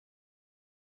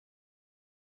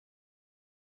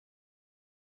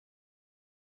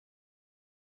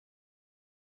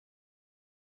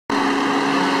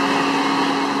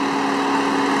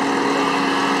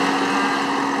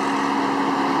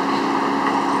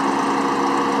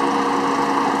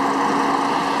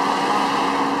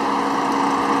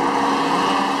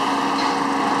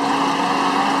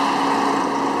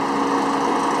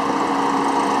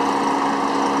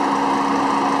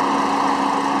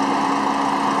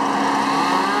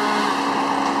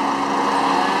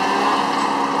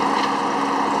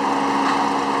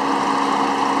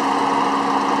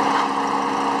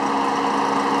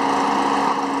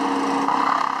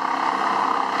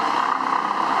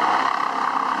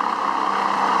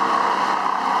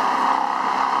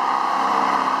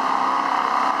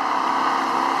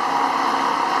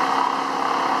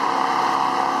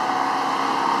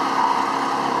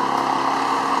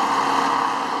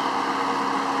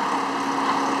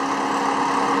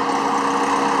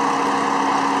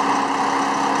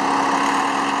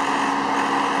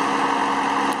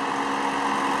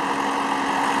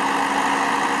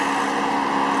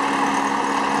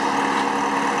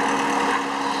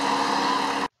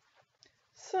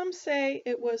Some say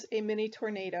it was a mini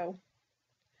tornado.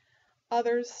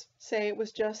 Others say it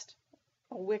was just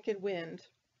a wicked wind.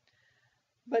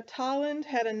 But Tolland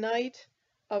had a night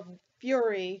of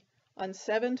fury on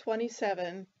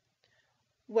 7/27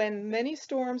 when many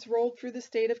storms rolled through the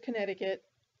state of Connecticut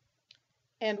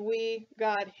and we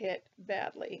got hit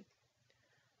badly.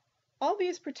 All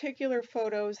these particular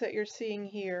photos that you're seeing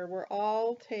here were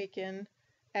all taken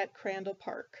at Crandall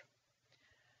Park.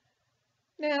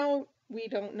 Now, we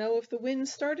don't know if the wind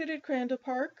started at Crandall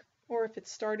Park or if it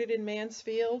started in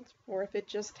Mansfield or if it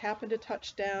just happened to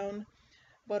touch down,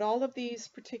 but all of these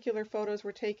particular photos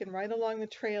were taken right along the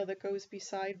trail that goes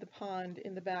beside the pond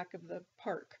in the back of the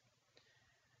park.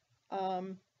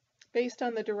 Based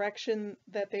on the direction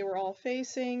that they were all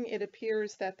facing, it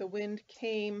appears that the wind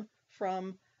came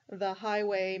from the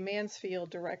highway Mansfield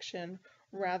direction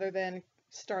rather than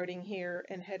starting here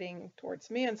and heading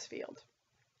towards Mansfield.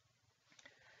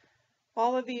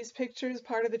 All of these pictures,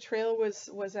 part of the trail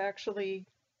was actually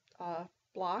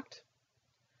blocked,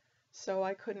 so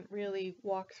I couldn't really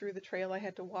walk through the trail. I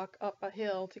had to walk up a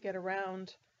hill to get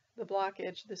around the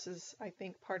blockage. This is, I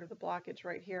think, part of the blockage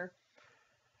right here.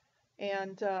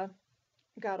 And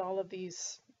got all of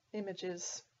these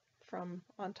images from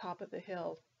on top of the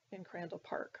hill in Crandall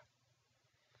Park.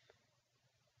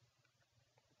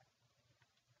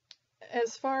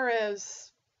 As far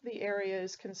as the area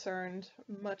is concerned,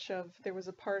 there was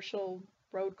a partial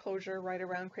road closure right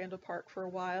around Crandall Park for a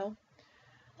while.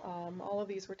 All of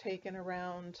these were taken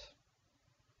around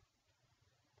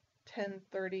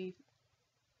 10:30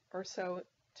 or so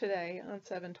today on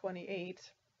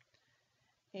 7/28,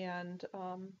 and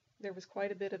there was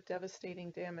quite a bit of devastating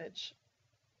damage.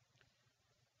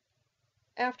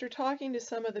 After talking to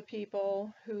some of the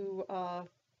people who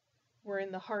were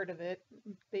in the heart of it,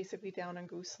 basically down on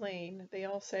Goose Lane, they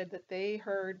all said that they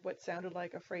heard what sounded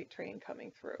like a freight train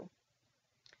coming through.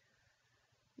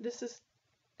 This is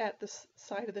at the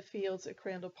side of the fields at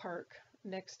Crandall Park,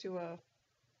 next to a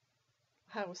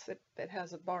house that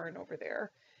has a barn over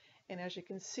there. And as you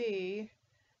can see,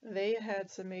 they had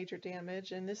some major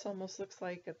damage, and this almost looks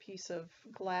like a piece of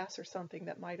glass or something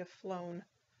that might have flown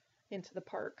into the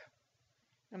park.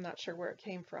 I'm not sure where it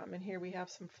came from. And here we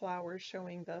have some flowers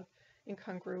showing the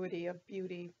incongruity of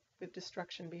beauty with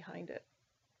destruction behind it.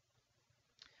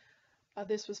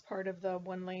 This was part of the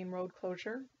one-lane road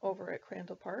closure over at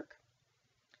Crandall Park.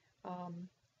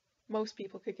 Most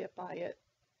people could get by it,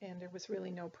 and there was really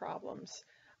no problems,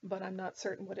 but I'm not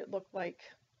certain what it looked like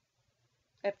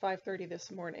at 5:30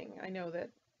 this morning. I know that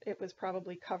it was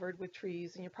probably covered with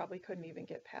trees and you probably couldn't even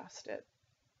get past it.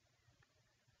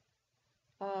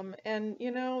 And you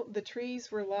know, the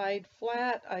trees were laid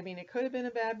flat. I mean, it could have been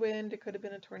a bad wind, it could have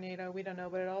been a tornado, we don't know,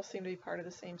 but it all seemed to be part of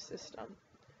the same system.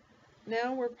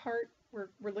 Now we're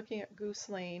looking at Goose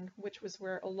Lane, which was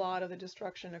where a lot of the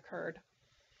destruction occurred.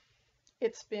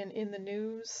 It's been in the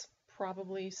news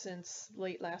probably since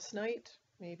late last night,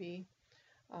 maybe.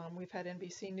 We've had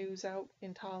NBC News out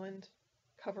in Tolland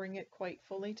covering it quite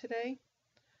fully today.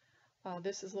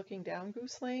 This is looking down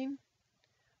Goose Lane.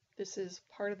 This is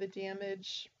part of the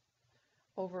damage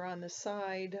over on the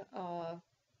side.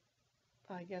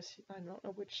 I guess I don't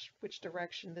know which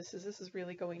direction this is. This is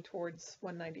really going towards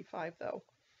 195 though,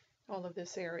 all of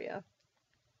this area.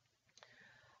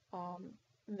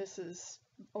 This is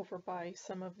over by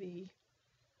some of the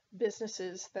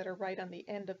businesses that are right on the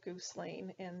end of Goose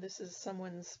Lane, and this is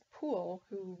someone's pool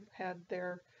who had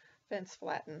their fence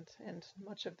flattened and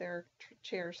much of their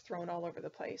chairs thrown all over the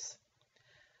place.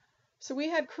 So we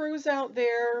had crews out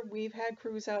there. We've had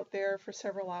crews out there for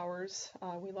several hours.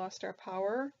 We lost our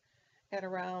power at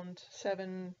around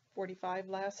 7:45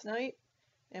 last night,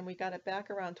 and we got it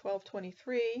back around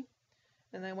 12:23,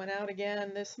 and then went out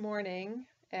again this morning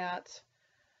at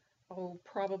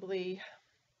probably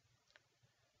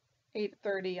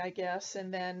 8:30, I guess,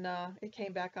 and then it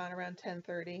came back on around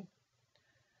 10:30.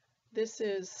 This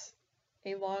is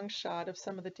a long shot of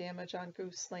some of the damage on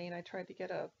Goose Lane. I tried to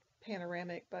get a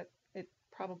panoramic, but it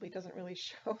probably doesn't really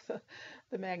show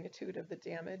the magnitude of the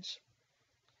damage.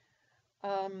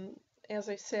 As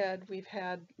I said, we've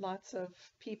had lots of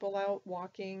people out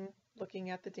walking, looking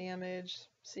at the damage,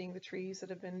 seeing the trees that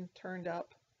have been turned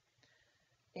up,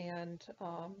 and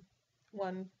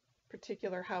one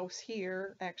particular house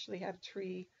here actually had a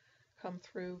tree come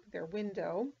through their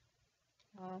window.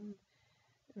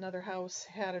 Another house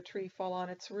had a tree fall on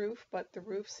its roof, but the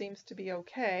roof seems to be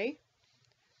okay.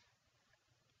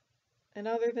 And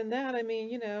other than that, I mean,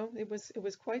 you know, it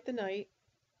was quite the night.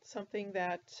 Something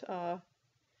that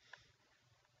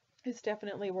is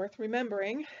definitely worth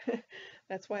remembering.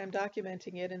 That's why I'm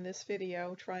documenting it in this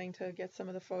video, trying to get some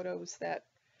of the photos that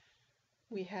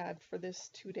we had for this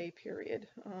 2-day period.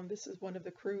 This is one of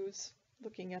the crews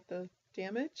looking at the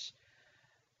damage.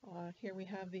 Here we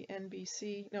have the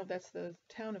NBC. No, that's the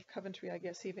town of Coventry, I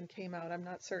guess, even came out. I'm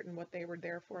not certain what they were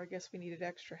there for. I guess we needed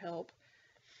extra help.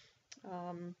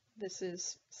 This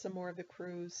is some more of the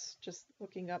crews just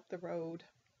looking up the road.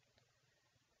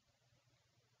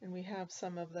 And we have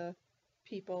some of the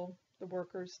people, the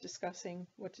workers, discussing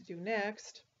what to do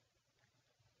next,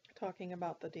 talking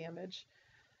about the damage.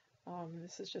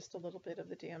 This is just a little bit of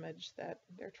the damage that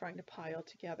they're trying to pile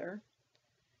together.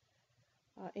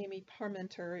 Amy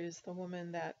Parmenter is the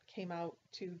woman that came out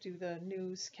to do the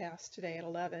newscast today at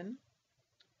 11.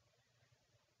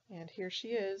 And here she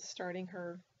is starting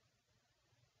her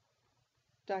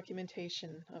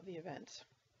documentation of the event.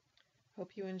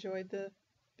 Hope you enjoyed the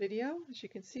video. As you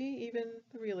can see, even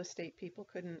the real estate people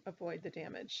couldn't avoid the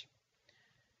damage.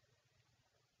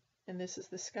 And this is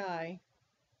the sky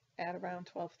at around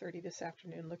 12:30 this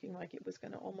afternoon, looking like it was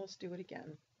going to almost do it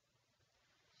again.